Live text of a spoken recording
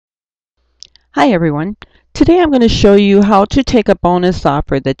Hi everyone. Today I'm going to show you how to take a bonus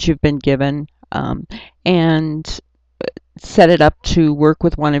offer that you've been given and set it up to work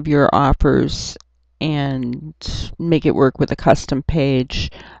with one of your offers and make it work with a custom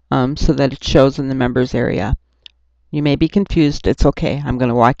page so that it shows in the members area. You may be confused. It's okay. I'm going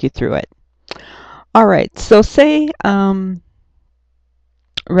to walk you through it. Alright, so say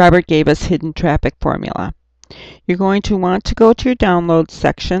Robert gave us hidden traffic formula. You're going to want to go to your downloads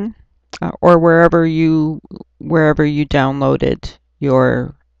section or wherever you downloaded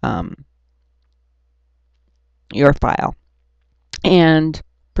your file. And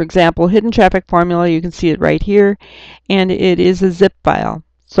for example, hidden traffic formula, you can see it right here, and it is a zip file.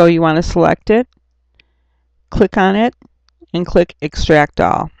 So you want to select it, click on it, and click extract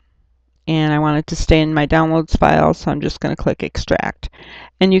all. And I want it to stay in my downloads file, so I'm just going to click extract.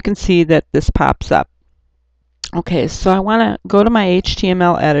 And you can see that this pops up. Okay, so I want to go to my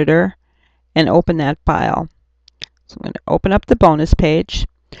HTML editor and open that file. So I'm going to open up the bonus page.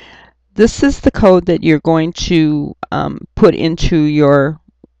 This is the code that you're going to put into your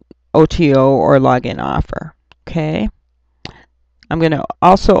OTO or login offer. Okay. I'm going to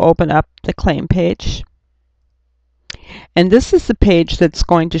also open up the claim page. And this is the page that's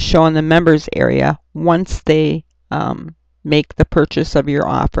going to show in the members area once they make the purchase of your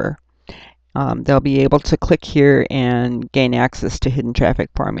offer. They'll be able to click here and gain access to hidden traffic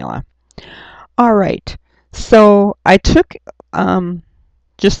formula. All right. So I took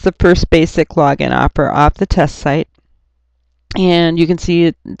just the first basic login offer off the test site. And you can see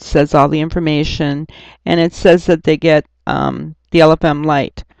it says all the information, and it says that they get the LFM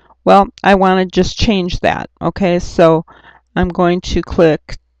Lite. Well, I want to just change that. Okay, so I'm going to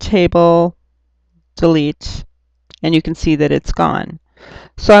click Table, Delete, and you can see that it's gone.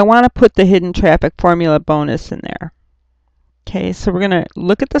 So I want to put the hidden traffic formula bonus in there. Okay, so we're going to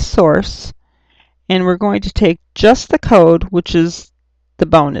look at the source, and we're going to take just the code, which is the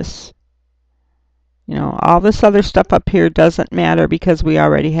bonus. You know, all this other stuff up here doesn't matter because we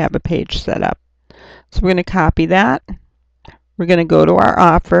already have a page set up. So we're going to copy that. We're going to go to our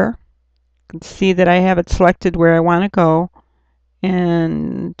offer. You can see that I have it selected where I want to go.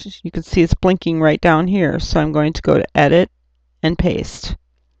 And you can see it's blinking right down here. So I'm going to go to Edit and Paste.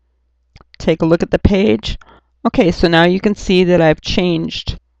 Take a look at the page. Okay, so now you can see that I've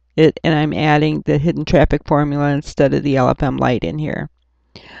changed it and I'm adding the hidden traffic formula instead of the LFM Lite in here.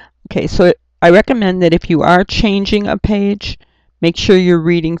 Okay, so I recommend that if you are changing a page, make sure you're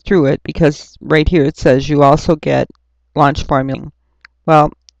reading through it, because right here it says you also get launch formula.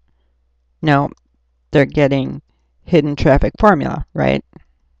 Well, no, they're getting hidden traffic formula, right?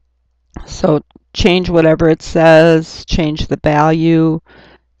 So change whatever it says, change the value.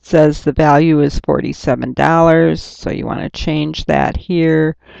 It says the value is $47, so you want to change that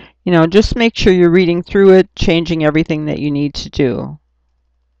here. You know, just make sure you're reading through it, changing everything that you need to do.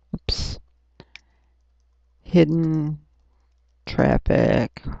 Oops. Hidden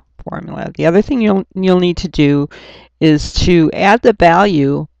traffic formula. The other thing you'll need to do is to add the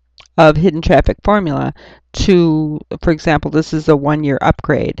value of hidden traffic formula to, for example, this is a 1-year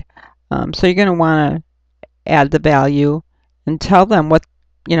upgrade. So you're going to want to add the value and tell them what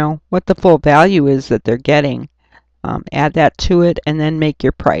the full value is that they're getting. Add that to it and then make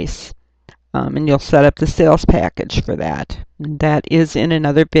your price. And you'll set up the sales package for that. And that is in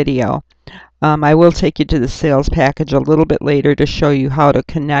another video. I will take you to the sales package a little bit later to show you how to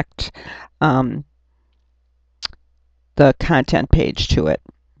connect the content page to it,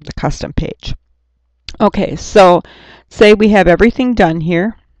 the custom page. Okay, so say we have everything done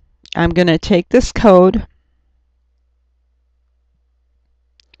here. I'm going to take this code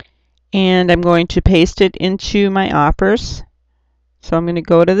and I'm going to paste it into my offers. So I'm going to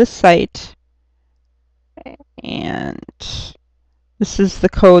go to the site, and this is the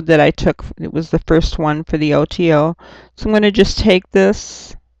code that I took. It was the first one for the OTO. So I'm going to just take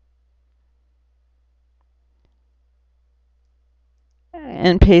this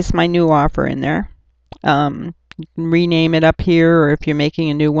and paste my new offer in there. You can rename it up here, or if you're making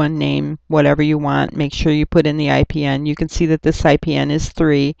a new one, name whatever you want. Make sure you put in the IPN. You can see that this IPN is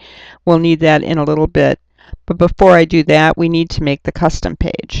 3. We'll need that in a little bit. But before I do that, we need to make the custom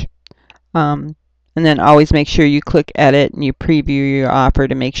page. And then always make sure you click Edit and you preview your offer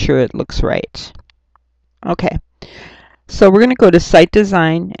to make sure it looks right. Okay, so we're going to go to Site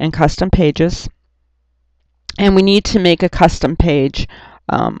Design and Custom Pages. And we need to make a custom page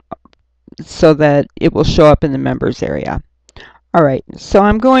so that it will show up in the members area. All right, so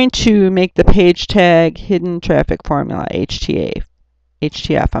I'm going to make the page tag Hidden Traffic Formula, HTF,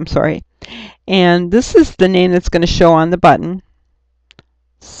 I'm sorry. And this is the name that's going to show on the button.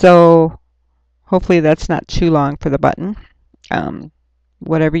 So Hopefully that's not too long for the button.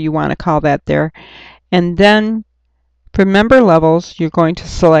 Whatever you want to call that there. And then for member levels, you're going to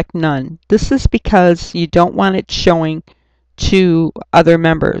select none. This is because you don't want it showing to other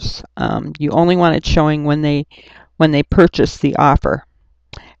members. You only want it showing when they purchase the offer.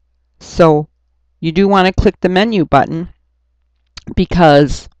 So you do want to click the menu button,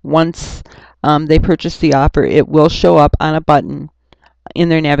 because once they purchase the offer, it will show up on a button in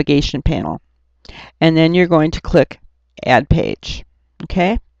their navigation panel. And then you're going to click Add Page.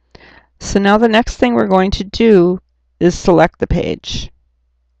 Okay? So now the next thing we're going to do is select the page.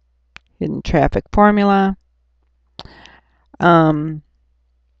 Hidden Traffic Formula. And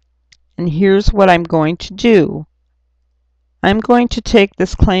here's what I'm going to do. I'm going to take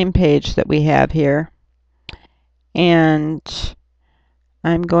this claim page that we have here, and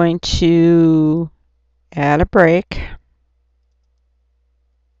I'm going to add a break.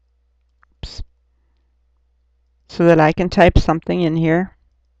 Oops. So that I can type something in here.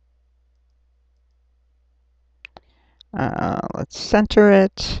 Let's center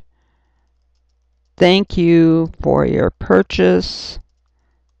it. Thank you for your purchase.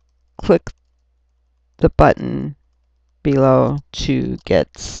 Click the button below to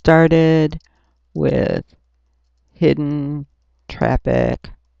get started with Hidden Traffic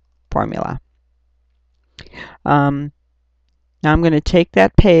Formula. Now I'm going to take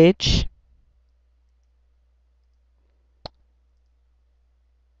that page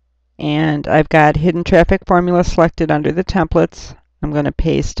and I've got Hidden Traffic Formula selected under the templates. I'm going to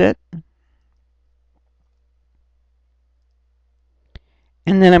paste it.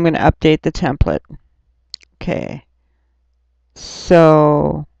 And then I'm going to update the template. Okay.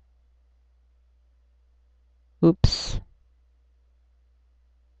 So, oops.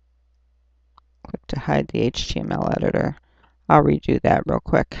 Click to hide the HTML editor. I'll redo that real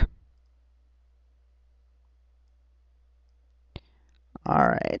quick. All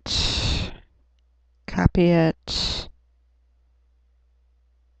right. Copy it.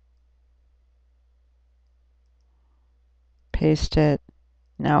 Paste it.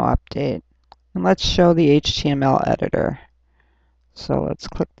 Now update. And let's show the HTML editor. So let's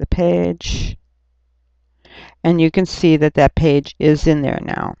click the page. And you can see that that page is in there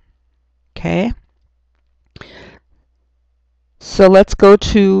now. Okay. So let's go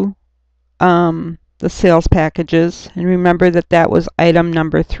to the sales packages. And remember that that was item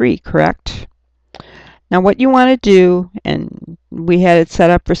number 3, correct? Now what you want to do, and we had it set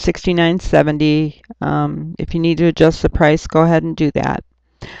up for $69.70. If you need to adjust the price, go ahead and do that.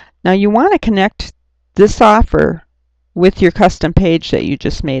 Now you want to connect this offer with your custom page that you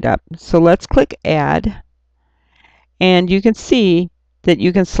just made up. So let's click Add, and you can see that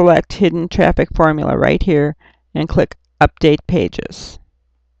you can select Hidden Traffic Formula right here and click Update Pages.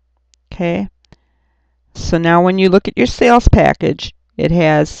 Okay, so now when you look at your sales package, it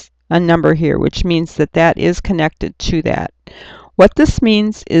has a number here, which means that that is connected to that. What this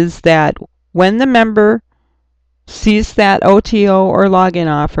means is that when the member sees that OTO or login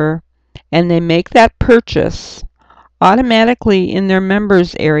offer and they make that purchase, automatically in their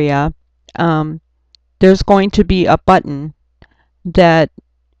members area, there's going to be a button that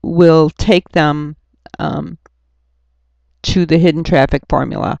will take them to the Hidden Traffic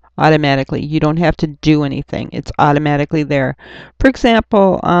Formula automatically. You don't have to do anything. It's automatically there. For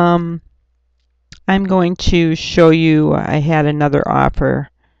example, I'm going to show you, I had another offer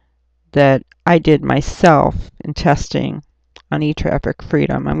that I did myself in testing on eTraffic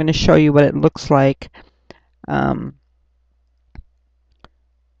Freedom. I'm going to show you what it looks like on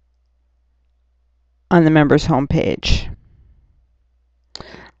the members homepage.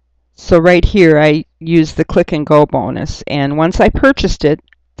 So right here I used the click and go bonus, and once I purchased it,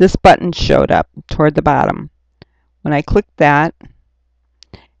 this button showed up toward the bottom. When I click that,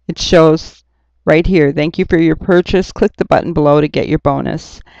 it shows right here, thank you for your purchase, click the button below to get your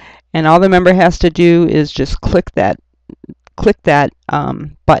bonus. And all the member has to do is just click that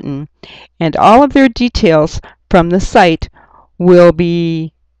button, and all of their details from the site will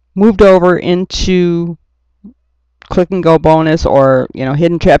be moved over into click and go bonus, or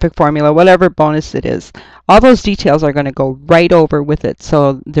Hidden Traffic Formula, whatever bonus it is. All those details are going to go right over with it.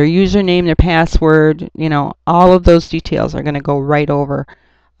 So their username, their password, all of those details are going to go right over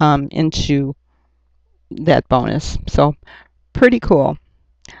into that bonus. So pretty cool.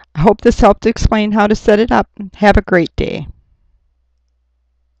 I hope this helped explain how to set it up. Have a great day.